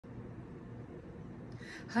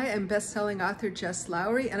Hi, I'm best-selling author Jess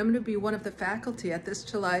Lourey, and I'm going to be one of the faculty at this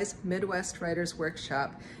July's Midwest Writers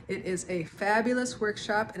Workshop. It is a fabulous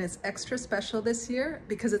workshop, and it's extra special this year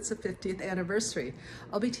because it's the 50th anniversary.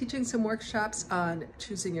 I'll be teaching some workshops on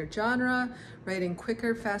choosing your genre, writing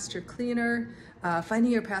quicker, faster, cleaner,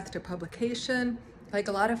 finding your path to publication. Like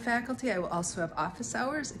a lot of faculty, I will also have office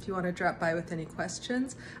hours if you want to drop by with any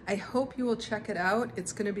questions. I hope you will check it out.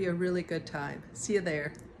 It's going to be a really good time. See you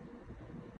there.